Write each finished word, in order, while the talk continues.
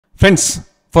Friends,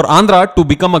 for Andhra to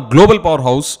become a global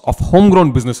powerhouse of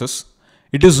homegrown businesses,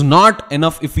 it is not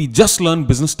enough if we just learn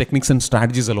business techniques and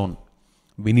strategies alone.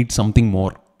 We need something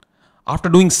more. After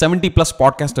doing 70 plus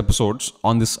podcast episodes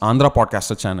on this Andhra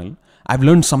podcaster channel, I've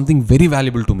learned something very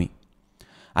valuable to me.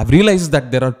 I've realized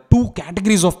that there are two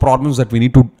categories of problems that we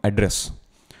need to address.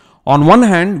 On one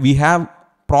hand, we have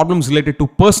problems related to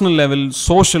personal level,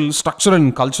 social, structural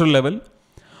and cultural level.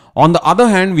 On the other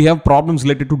hand, we have problems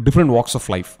related to different walks of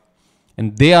life.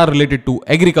 And they are related to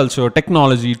agriculture,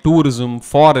 technology, tourism,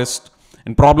 forest,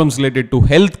 and problems related to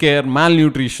healthcare,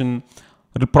 malnutrition,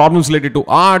 problems related to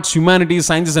arts, humanities,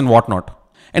 sciences, and whatnot.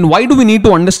 And why do we need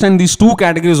to understand these two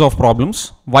categories of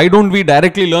problems? Why don't we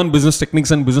directly learn business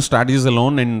techniques and business strategies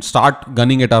alone and start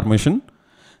gunning at our mission?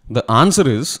 The answer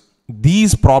is,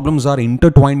 these problems are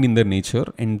intertwined in their nature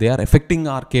and they are affecting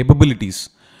our capabilities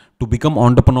to become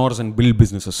entrepreneurs and build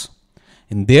businesses.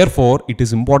 And therefore, it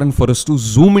is important for us to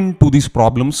zoom into these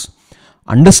problems,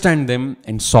 understand them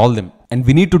and solve them. And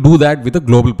we need to do that with a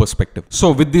global perspective.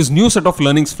 So with this new set of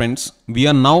learnings, friends, we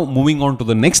are now moving on to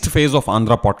the next phase of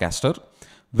Andhra Podcaster,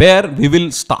 where we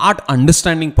will start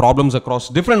understanding problems across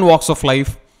different walks of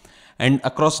life and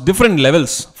across different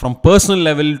levels, from personal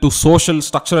level to social,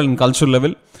 structural and cultural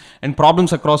level, and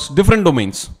problems across different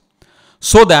domains,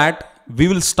 so that we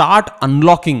will start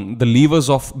unlocking the levers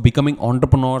of becoming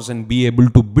entrepreneurs and be able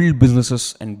to build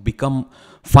businesses and become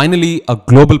finally a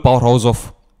global powerhouse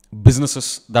of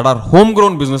businesses that are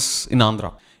homegrown businesses in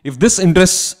Andhra. If this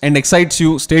interests and excites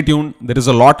you, stay tuned. There is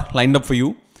a lot lined up for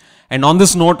you. And on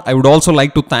this note, I would also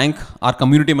like to thank our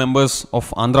community members of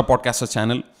Andhra Podcaster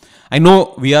channel. I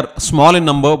know we are small in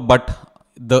number, but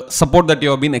the support that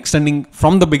you have been extending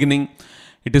from the beginning,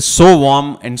 it is so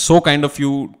warm and so kind of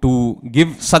you to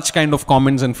give such kind of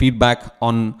comments and feedback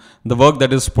on the work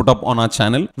that is put up on our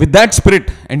channel. With that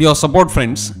spirit and your support,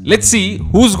 friends, let's see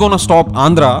who's gonna stop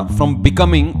Andhra from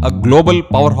becoming a global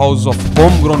powerhouse of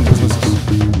homegrown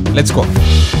businesses. Let's go.